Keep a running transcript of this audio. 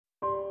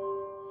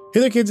Hey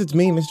there kids, it's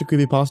me,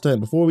 MrCreepyPasta,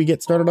 and before we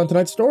get started on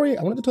tonight's story,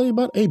 I wanted to tell you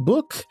about a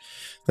book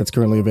that's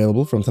currently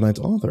available from tonight's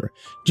author.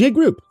 J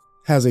Group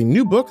has a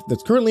new book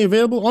that's currently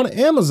available on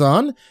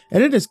Amazon,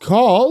 and it is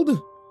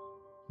called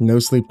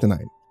Nosleep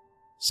Tonight.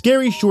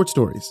 Scary short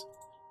stories.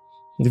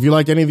 If you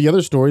liked any of the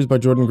other stories by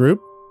Jordan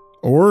Group,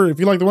 or if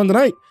you like the one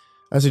tonight,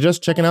 I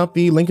suggest checking out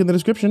the link in the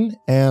description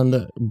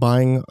and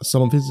buying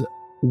some of his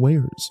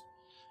wares.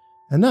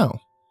 And now,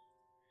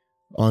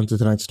 on to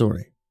tonight's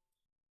story.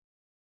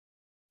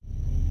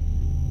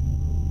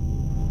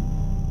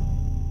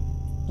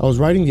 I was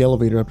riding the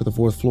elevator up to the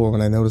 4th floor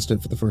when I noticed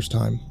it for the first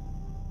time.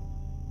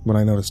 When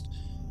I noticed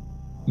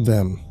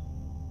them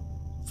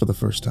for the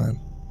first time.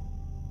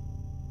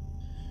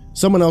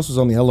 Someone else was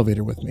on the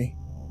elevator with me.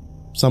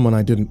 Someone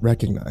I didn't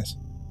recognize.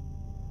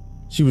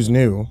 She was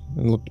new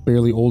and looked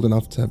barely old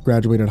enough to have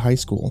graduated high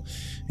school,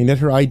 and yet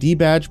her ID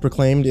badge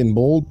proclaimed in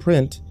bold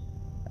print,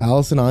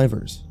 Allison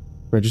Ivers,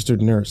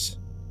 registered nurse,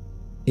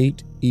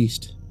 8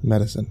 East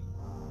Medicine.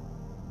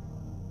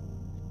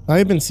 I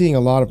had been seeing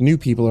a lot of new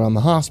people around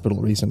the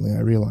hospital recently,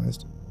 I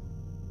realized.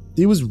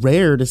 It was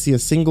rare to see a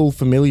single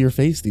familiar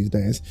face these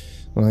days,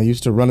 when I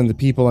used to run into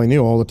people I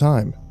knew all the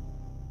time.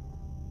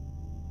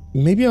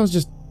 Maybe I was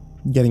just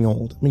getting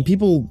old. I mean,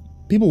 people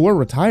were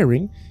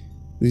retiring.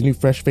 These new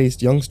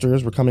fresh-faced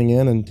youngsters were coming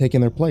in and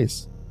taking their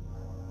place.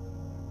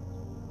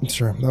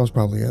 Sure, that was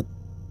probably it.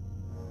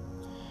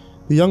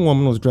 The young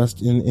woman was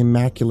dressed in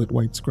immaculate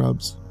white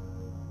scrubs,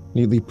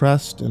 neatly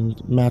pressed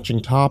and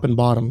matching top and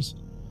bottoms.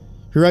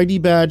 Her ID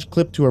badge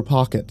clipped to her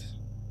pocket,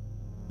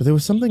 but there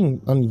was something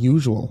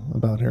unusual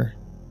about her.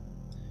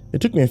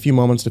 It took me a few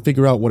moments to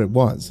figure out what it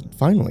was, and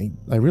finally,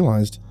 I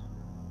realized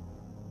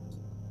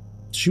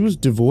she was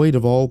devoid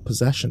of all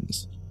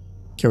possessions,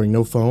 carrying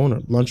no phone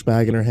or lunch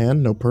bag in her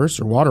hand, no purse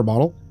or water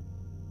bottle.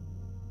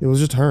 It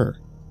was just her,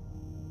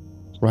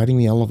 riding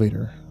the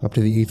elevator up to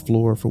the 8th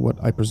floor for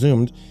what I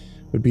presumed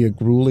would be a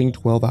grueling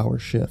 12-hour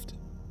shift.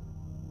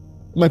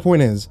 My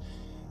point is,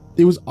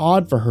 it was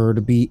odd for her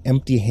to be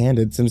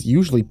empty-handed, since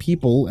usually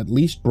people at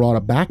least brought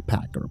a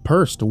backpack or a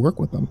purse to work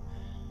with them.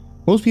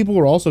 Most people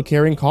were also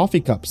carrying coffee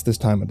cups this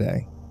time of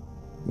day,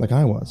 like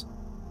I was.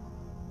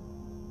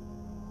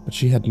 But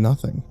she had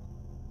nothing.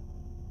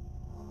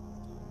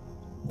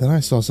 Then I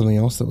saw something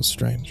else that was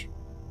strange.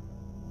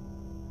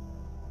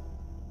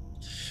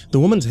 The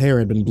woman's hair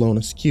had been blown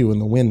askew in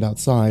the wind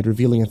outside,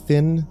 revealing a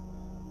thin,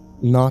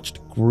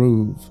 notched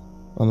groove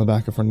on the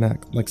back of her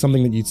neck, like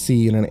something that you'd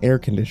see in an air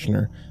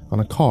conditioner on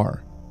a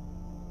car,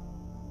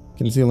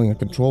 concealing a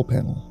control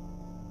panel.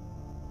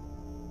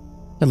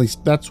 At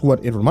least that's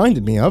what it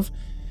reminded me of.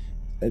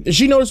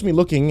 She noticed me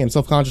looking and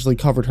self-consciously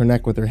covered her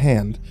neck with her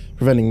hand,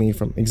 preventing me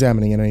from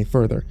examining it any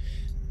further.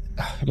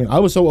 I mean, I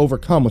was so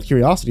overcome with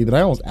curiosity that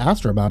I almost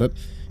asked her about it,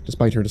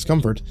 despite her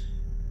discomfort.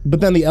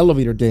 But then the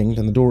elevator dinged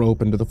and the door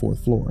opened to the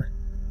 4th floor.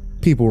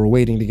 People were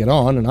waiting to get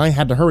on, and I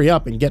had to hurry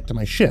up and get to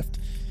my shift.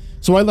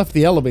 So I left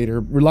the elevator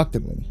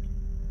reluctantly,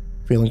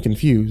 feeling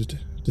confused,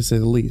 to say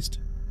the least.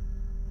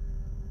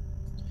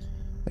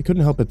 I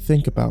couldn't help but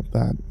think about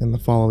that in the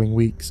following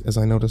weeks as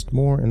I noticed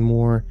more and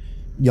more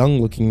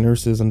young-looking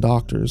nurses and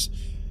doctors,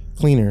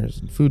 cleaners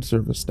and food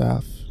service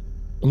staff.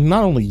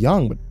 Not only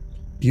young, but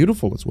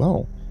beautiful as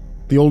well.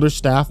 The older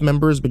staff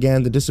members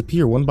began to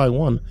disappear one by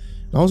one.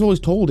 I was always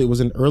told it was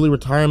an early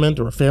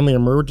retirement or a family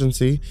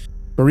emergency,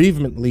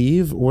 bereavement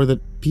leave, or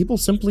that people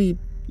simply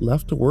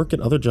left to work at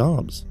other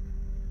jobs.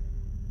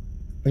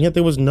 And yet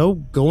there was no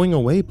going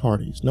away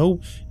parties,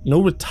 no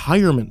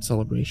retirement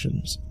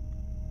celebrations.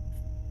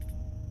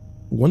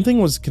 One thing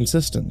was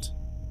consistent.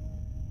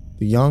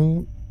 The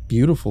young,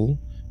 beautiful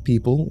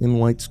people in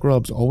white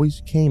scrubs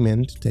always came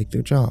in to take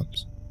their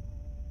jobs.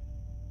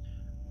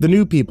 The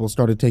new people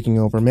started taking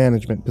over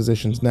management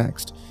positions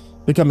next,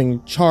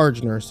 becoming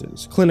charge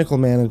nurses, clinical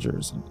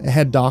managers, and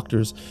head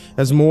doctors,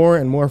 as more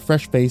and more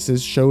fresh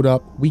faces showed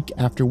up week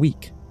after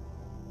week.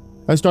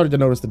 I started to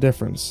notice the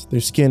difference.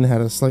 Their skin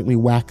had a slightly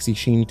waxy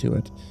sheen to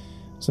it,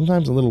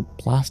 sometimes a little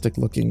plastic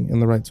looking in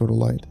the right sort of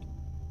light.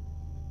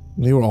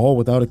 They were all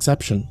without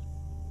exception.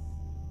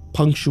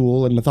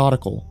 Punctual and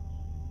methodical,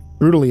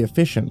 brutally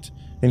efficient,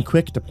 and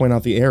quick to point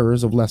out the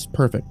errors of less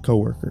perfect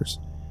coworkers.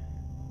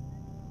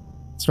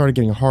 It started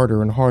getting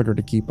harder and harder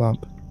to keep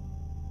up.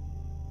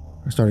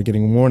 I started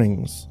getting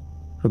warnings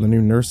from the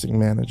new nursing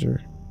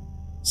manager,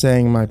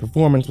 saying my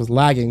performance was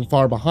lagging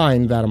far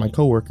behind that of my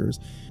coworkers,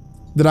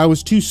 that I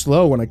was too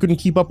slow and I couldn't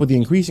keep up with the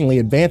increasingly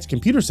advanced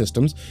computer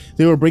systems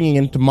they were bringing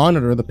in to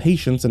monitor the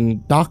patients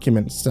and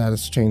document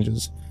status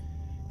changes.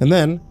 And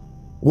then,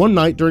 one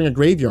night during a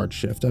graveyard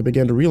shift, I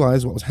began to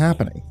realize what was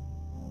happening.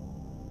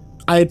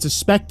 I had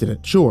suspected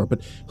it, sure,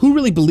 but who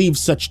really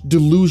believes such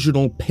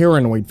delusional,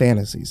 paranoid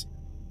fantasies?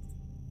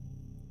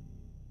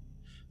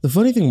 The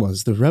funny thing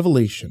was, the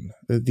revelation,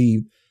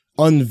 the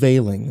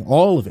unveiling,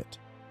 all of it,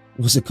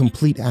 was a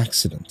complete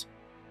accident.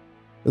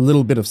 A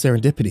little bit of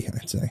serendipity,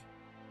 I'd say.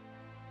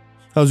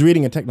 I was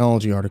reading a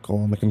technology article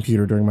on the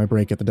computer during my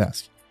break at the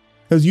desk.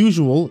 As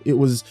usual, it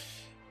was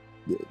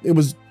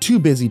too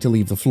busy to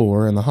leave the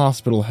floor, and the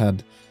hospital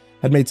had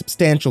had made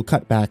substantial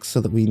cutbacks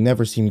so that we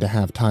never seemed to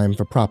have time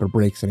for proper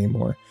breaks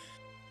anymore.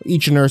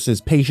 Each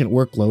nurse's patient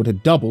workload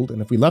had doubled,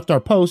 and if we left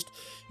our post,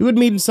 it would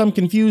mean some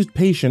confused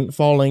patient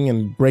falling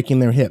and breaking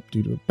their hip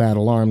due to a bad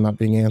alarm not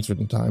being answered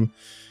in time.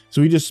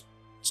 So we just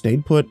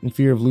stayed put in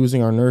fear of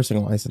losing our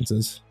nursing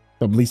licenses.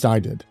 At least I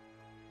did.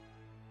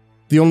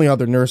 The only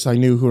other nurse I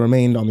knew who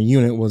remained on the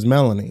unit was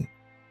Melanie.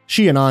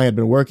 She and I had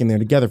been working there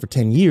together for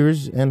 10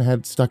 years and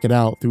had stuck it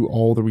out through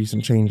all the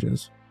recent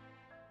changes.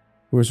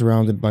 We were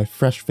surrounded by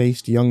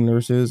fresh-faced young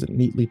nurses and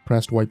neatly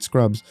pressed white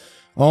scrubs,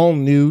 all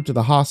new to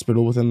the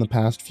hospital within the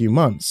past few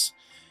months,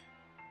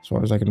 as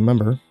far as I can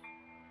remember.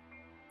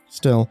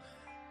 Still,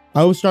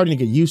 I was starting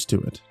to get used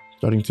to it,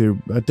 starting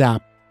to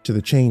adapt to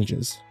the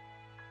changes.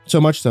 So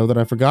much so that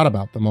I forgot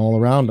about them all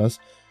around us,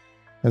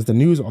 as the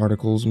news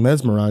articles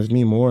mesmerized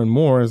me more and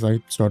more as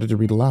I started to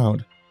read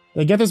aloud.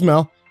 "Get this,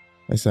 Mel,"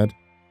 I said,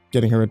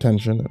 getting her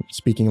attention and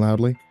speaking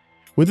loudly.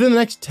 "Within the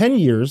next 10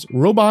 years,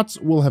 robots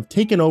will have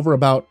taken over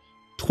about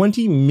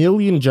 20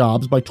 million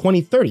jobs by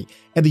 2030,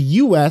 and the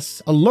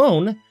US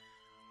alone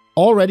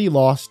already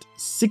lost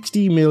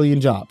 60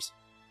 million jobs."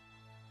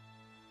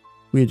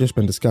 We had just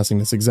been discussing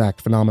this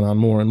exact phenomenon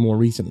more and more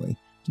recently,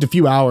 just a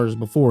few hours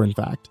before, in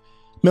fact.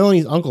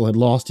 Melanie's uncle had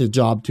lost his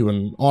job to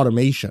an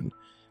automation,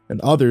 and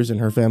others in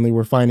her family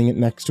were finding it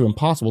next to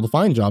impossible to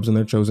find jobs in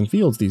their chosen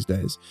fields these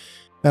days.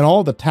 And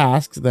all the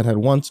tasks that had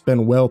once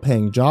been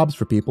well-paying jobs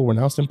for people were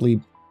now simply,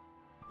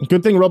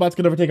 "Good thing robots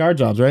could overtake our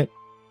jobs, right?"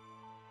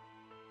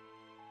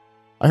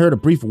 I heard a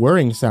brief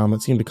whirring sound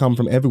that seemed to come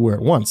from everywhere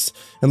at once,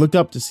 and looked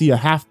up to see a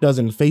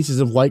half-dozen faces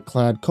of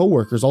white-clad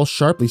co-workers all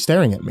sharply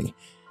staring at me.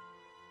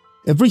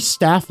 Every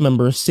staff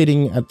member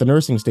sitting at the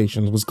nursing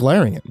stations was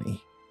glaring at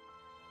me.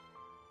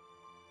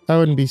 I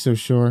wouldn't be so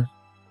sure.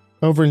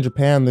 Over in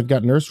Japan, they've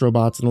got nurse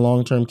robots in the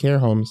long-term care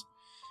homes.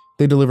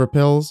 They deliver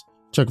pills,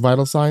 check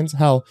vital signs,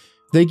 hell,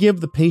 they give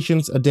the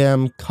patients a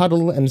damn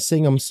cuddle and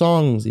sing them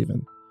songs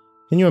even.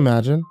 Can you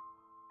imagine?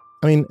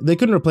 I mean, they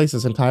couldn't replace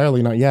us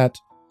entirely, not yet.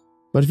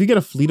 But if you get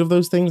a fleet of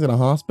those things in a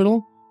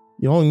hospital,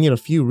 you only need a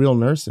few real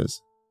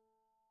nurses.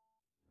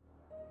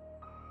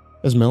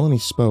 As Melanie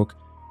spoke,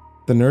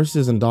 the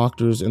nurses and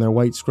doctors in their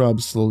white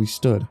scrubs slowly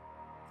stood,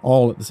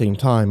 all at the same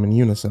time in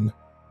unison.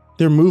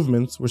 Their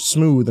movements were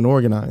smooth and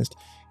organized,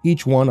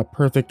 each one a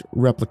perfect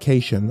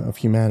replication of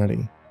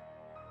humanity.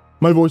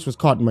 My voice was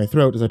caught in my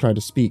throat as I tried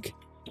to speak,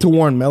 to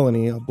warn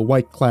Melanie of the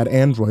white-clad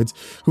androids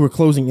who were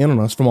closing in on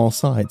us from all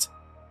sides.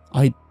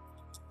 I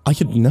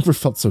had never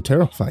felt so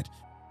terrified.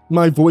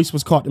 My voice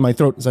was caught in my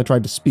throat as I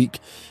tried to speak,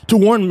 to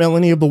warn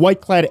Melanie of the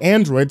white-clad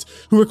androids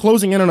who were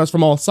closing in on us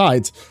from all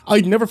sides.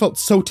 I'd never felt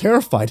so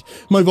terrified,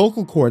 my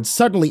vocal cords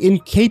suddenly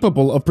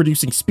incapable of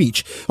producing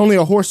speech. Only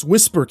a hoarse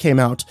whisper came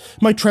out,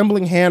 my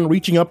trembling hand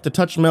reaching up to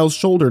touch Mel's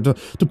shoulder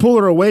to pull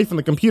her away from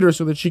the computer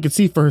so that she could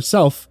see for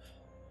herself.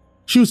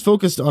 She was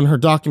focused on her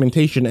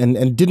documentation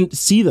and didn't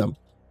see them.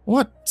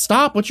 "What?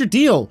 Stop! What's your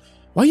deal?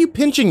 Why are you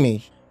pinching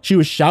me?" she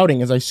was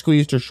shouting as I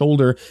squeezed her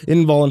shoulder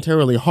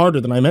involuntarily harder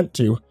than I meant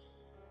to.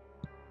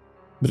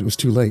 But it was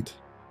too late.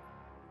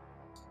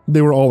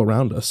 They were all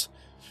around us.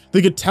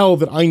 They could tell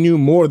that I knew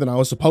more than I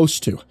was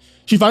supposed to.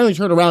 She finally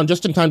turned around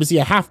just in time to see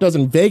a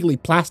half-dozen vaguely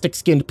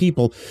plastic-skinned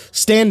people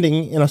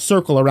standing in a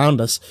circle around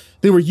us.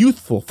 They were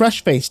youthful,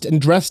 fresh-faced, and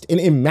dressed in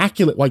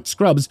immaculate white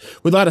scrubs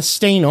without a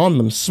stain on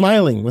them,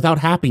 smiling without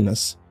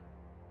happiness.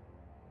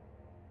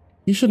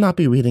 "You should not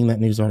be reading that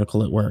news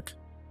article at work,"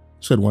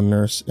 said one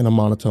nurse in a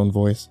monotone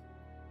voice.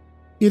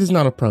 "It is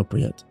not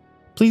appropriate.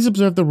 Please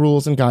observe the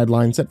rules and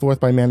guidelines set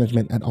forth by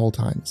management at all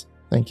times.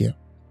 Thank you."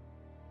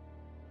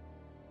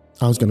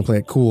 I was going to play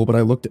it cool, but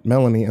I looked at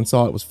Melanie and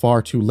saw it was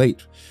far too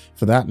late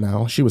for that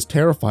now. She was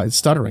terrified,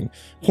 stuttering,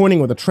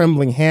 pointing with a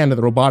trembling hand at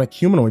the robotic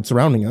humanoid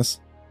surrounding us.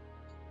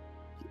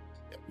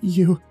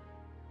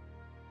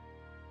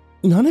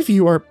 None of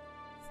you are...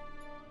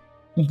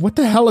 What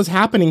the hell is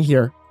happening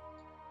here?"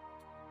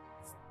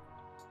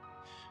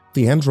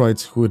 The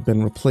androids who had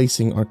been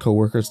replacing our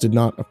coworkers did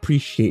not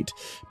appreciate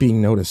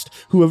being noticed.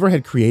 Whoever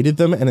had created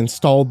them and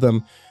installed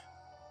them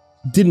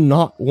did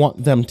not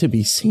want them to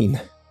be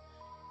seen.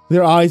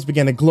 Their eyes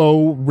began to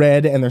glow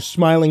red and their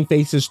smiling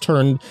faces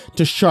turned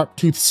to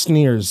sharp-toothed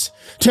sneers.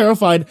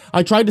 Terrified,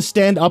 I tried to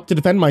stand up to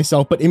defend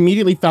myself, but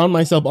immediately found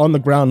myself on the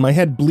ground, my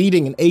head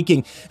bleeding and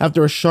aching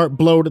after a sharp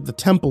blow to the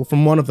temple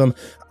from one of them.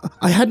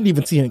 I hadn't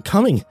even seen it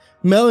coming.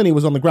 Melanie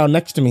was on the ground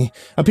next to me,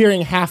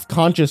 appearing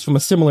half-conscious from a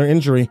similar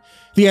injury.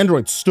 The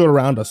androids stood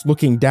around us,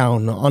 looking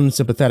down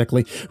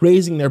unsympathetically,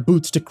 raising their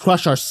boots to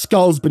crush our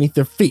skulls beneath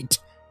their feet.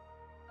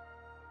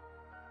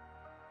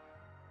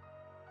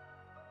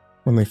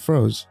 When they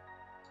froze,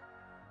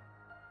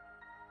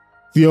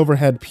 the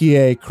overhead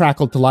PA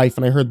crackled to life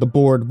and I heard the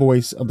bored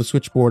voice of the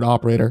switchboard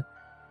operator.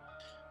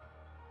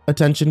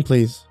 "Attention,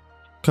 please.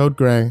 Code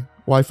gray,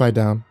 Wi-Fi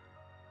down.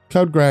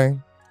 Code gray,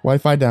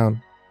 Wi-Fi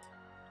down.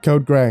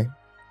 Code gray,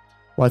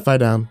 Wi-Fi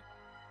down."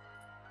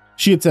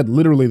 She had said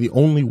literally the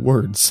only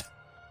words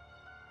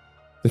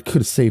that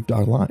could have saved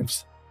our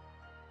lives.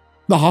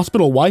 The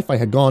hospital Wi-Fi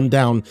had gone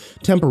down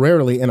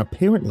temporarily, and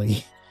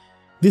apparently,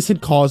 this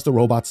had caused the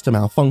robots to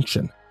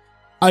malfunction.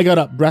 I got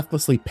up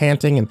breathlessly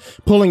panting and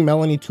pulling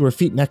Melanie to her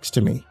feet next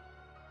to me.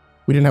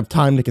 We didn't have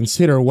time to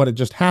consider what had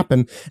just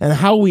happened and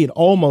how we had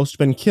almost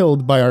been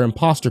killed by our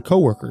imposter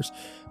coworkers.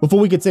 Before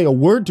we could say a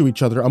word to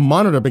each other, a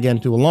monitor began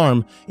to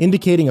alarm,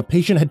 indicating a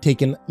patient had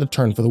taken the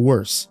turn for the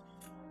worse.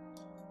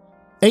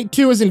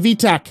 8-2 is in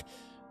VTAC,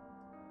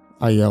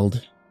 I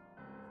yelled,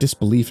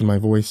 disbelief in my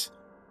voice.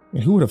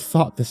 And who would have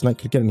thought this night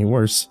could get any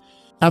worse?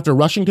 After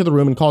rushing to the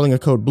room and calling a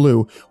code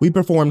blue, we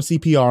performed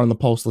CPR on the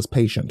pulseless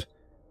patient.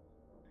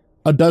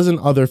 A dozen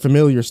other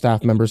familiar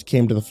staff members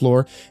came to the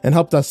floor and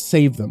helped us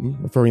save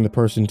them, referring the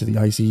person to the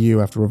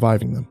ICU after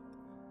reviving them.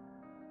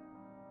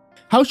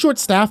 How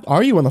short-staffed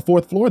are you on the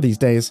 4th floor these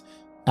days?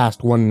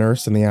 Asked one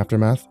nurse in the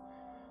aftermath.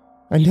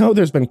 I know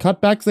there's been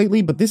cutbacks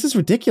lately, but this is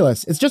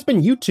ridiculous. It's just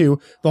been you two,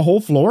 the whole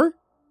floor?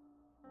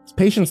 This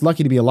patient's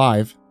lucky to be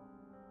alive.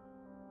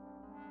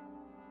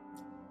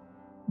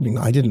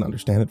 I didn't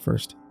understand at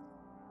first.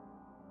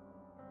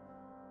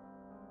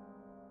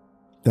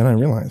 Then I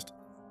realized.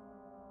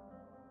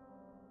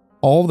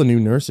 All the new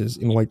nurses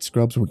in white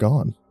scrubs were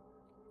gone.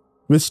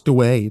 Whisked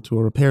away to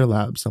a repair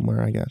lab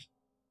somewhere, I guess.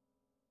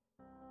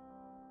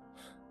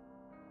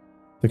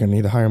 They're gonna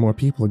need to hire more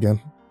people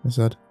again, I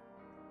said.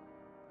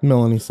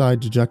 Melanie sighed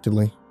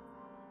dejectedly.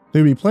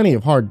 There would be plenty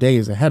of hard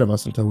days ahead of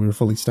us until we were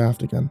fully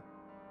staffed again.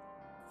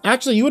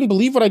 Actually, you wouldn't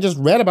believe what I just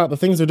read about the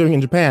things they're doing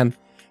in Japan.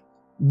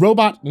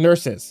 Robot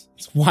nurses.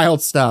 It's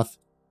wild stuff,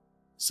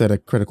 said a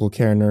critical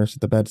care nurse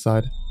at the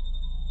bedside.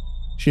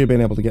 She had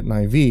been able to get an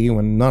IV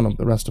when none of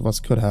the rest of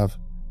us could have.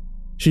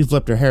 She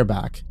flipped her hair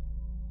back,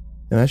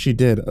 and as she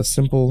did, a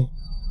simple,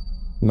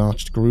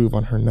 notched groove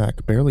on her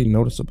neck, barely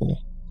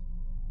noticeable.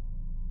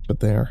 But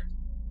there.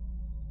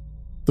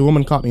 The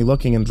woman caught me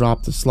looking and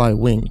dropped a sly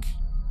wink,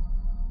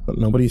 but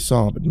nobody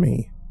saw but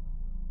me.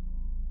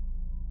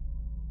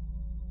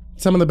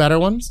 Some of the better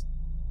ones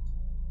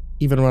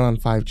even run on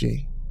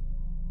 5G.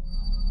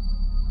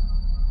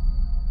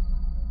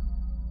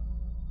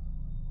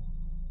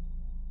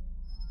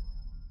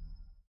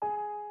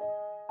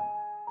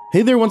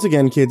 Hey there once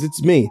again, kids,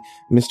 it's me,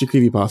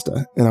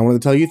 MrCreepyPasta, and I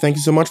wanted to tell you thank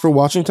you so much for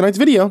watching tonight's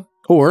video,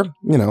 or,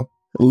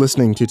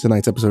 listening to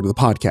tonight's episode of the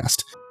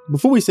podcast.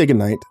 Before we say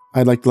goodnight,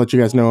 I'd like to let you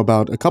guys know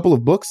about a couple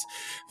of books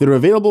that are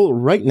available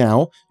right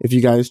now if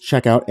you guys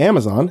check out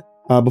Amazon,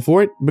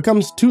 before it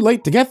becomes too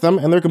late to get them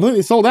and they're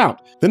completely sold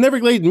out. The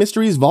Neverglade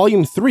Mysteries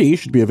Volume 3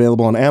 should be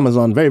available on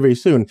Amazon very, very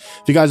soon.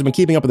 If you guys have been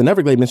keeping up with the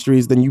Neverglade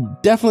Mysteries, then you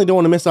definitely don't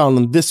want to miss out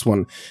on this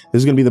one. This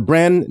is going to be the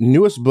brand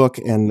newest book,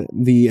 and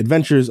the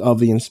adventures of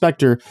the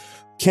Inspector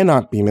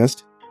cannot be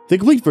missed. The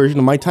complete version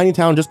of My Tiny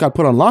Town Just Got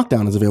Put on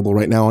Lockdown is available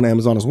right now on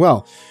Amazon as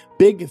well.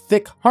 Big,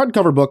 thick,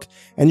 hardcover book,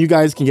 and you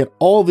guys can get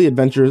all the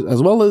adventures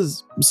as well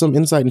as some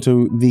insight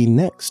into the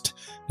next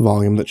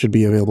volume that should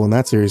be available in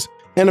that series.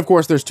 And of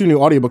course, there's 2 new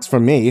audiobooks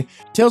from me.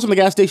 Tales from the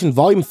Gas Station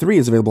Volume 3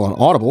 is available on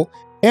Audible,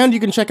 and you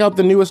can check out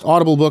the newest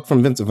Audible book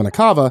from Vincent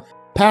Vanakava,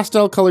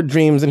 Pastel-Colored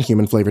Dreams and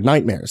Human-Flavored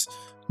Nightmares.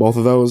 Both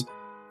of those,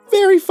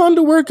 very fun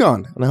to work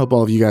on, and I hope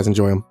all of you guys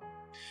enjoy them.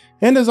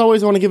 And as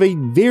always, I want to give a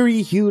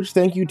very huge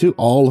thank you to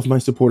all of my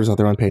supporters out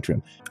there on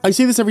Patreon. I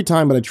say this every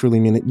time, but I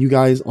truly mean it. You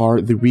guys are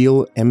the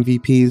real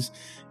MVPs,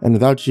 and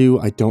without you,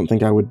 I don't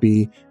think I would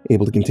be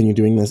able to continue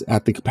doing this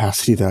at the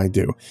capacity that I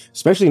do.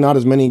 Especially not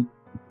as many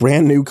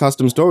brand new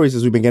custom stories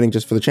as we've been getting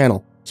just for the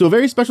channel. So a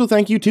very special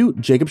thank you to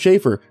Jacob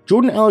Shaffer,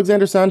 Jordan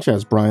Alexander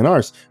Sanchez, Bryon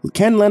Arce,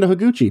 Ken Lando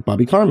Higuchi,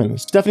 Bobby Karman,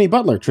 Stephanie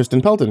Butler,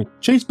 Tristain Pelton,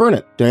 Chase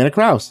Burnett, Diana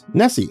Kraus,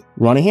 Nessie,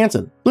 Ronny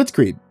Hansson,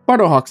 Blitzscreed,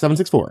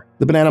 BardoHawk764,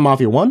 The Banana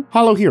Mafia 1,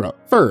 Hollow Hero,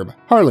 Ferb,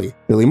 Harley,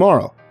 Billy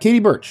Morrow, Katie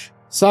Birch,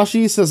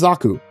 Sashi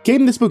Sazaku,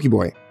 Caden the Spooky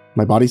Boy,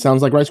 My Body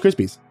Sounds Like Rice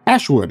Krispies,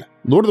 Ashwood,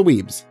 Lord of the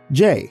Weebs,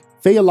 Jay,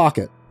 Faya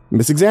Lockett,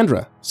 Miss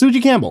Exandra,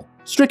 Suji Campbell,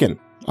 Stricken,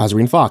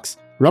 Ozreen Fox,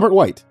 Robert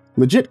White,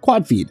 Legit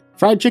Quad Feed,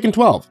 Fried Chicken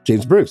 12,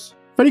 James Bruce,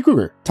 Freddy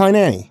Krueger, Ty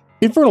Nanny,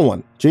 Infernal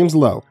One, James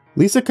Lowe,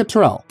 Lisa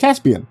Cottrell,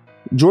 Caspian,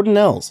 Jordan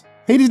Ells,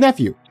 Hades'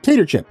 Nephew,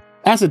 Tater Chip,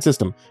 Acid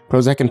System,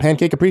 Prozac and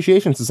Pancake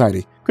Appreciation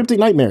Society, Cryptic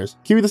Nightmares,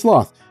 Kiwi the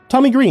Sloth,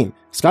 Tommy Green,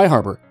 Sky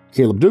Harbor,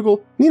 Caleb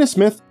Dougal, Nina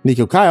Smith,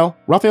 Nico Kyle,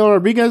 Rafael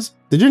Rodriguez,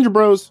 The Ginger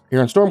Bros,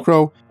 Aaron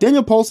Stormcrow,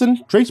 Daniel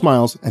Paulson, Trace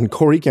Miles, and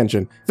Corey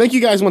Kenshin. Thank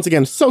you guys once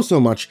again so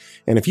much,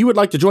 and if you would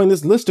like to join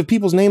this list of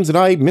people's names that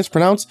I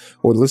mispronounce,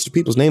 or the list of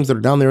people's names that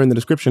are down there in the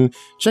description,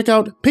 check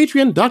out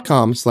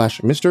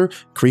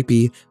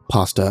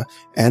patreon.com/MrCreepyPasta,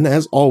 and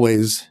as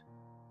always,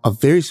 a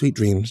very sweet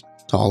dreams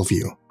to all of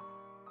you.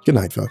 Good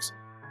night, folks.